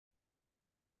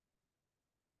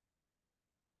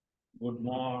Good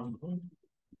morning.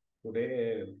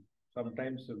 Today,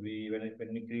 sometimes when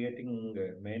we creating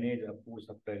manage approved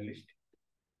supply list,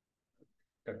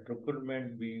 the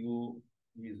procurement view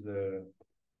is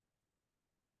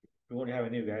don't have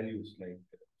any values like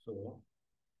that. So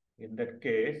in that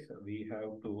case, we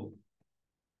have to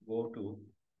go to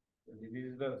this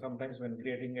is the sometimes when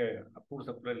creating a approved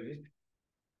supply list,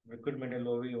 procurement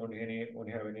LOV won't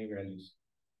have any values.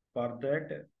 For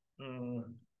that,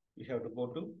 we have to go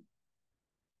to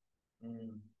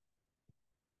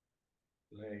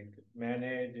like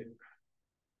manage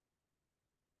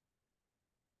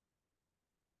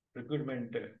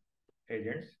procurement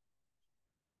agents.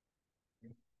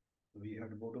 We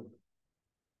have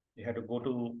to go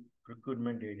to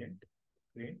procurement agent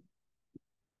screen.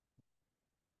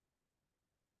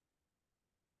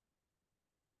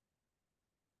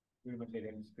 Procurement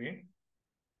agent screen.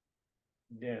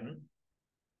 Then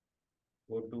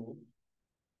go to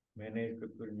manage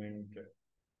procurement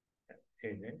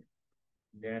agent.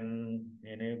 Then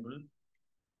enable.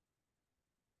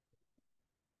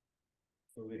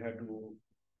 So we have to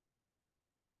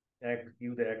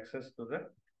give the access to the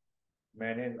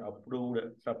manage approved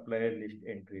supplier list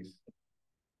entries.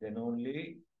 Then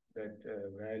only that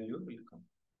value will come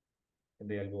in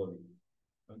the LOV.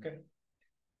 Okay.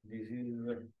 This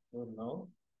is so now.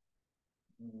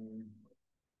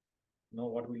 Now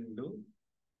what we will do?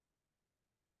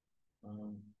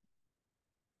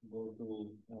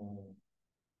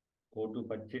 Go to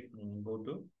budget. Go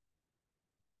to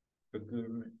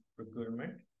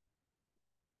procurement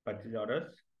purchase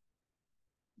orders.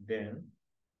 Then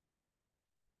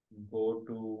go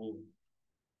to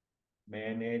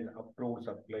manage approved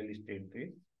supply list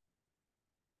entries.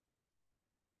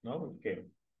 Now it came.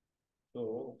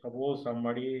 So suppose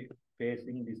somebody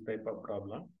facing this type of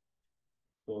problem.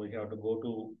 So you have to go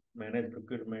to manage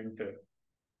procurement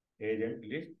agent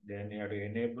list. Then you have to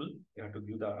enable. You have to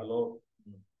give the allow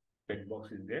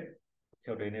checkbox is there. You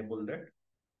have to enable that.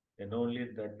 Then only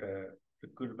that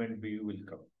procurement view will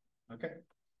come. Okay.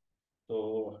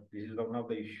 So this is one of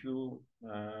the issue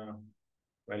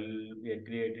while we are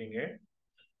creating a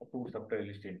approved supply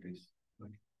list entries.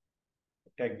 Okay.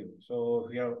 Thank you. So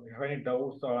if you have any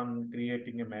doubts on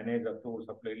creating a managed approved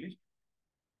supply list,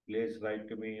 please write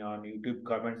to me on YouTube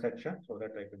comment section so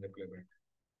that I can reply back.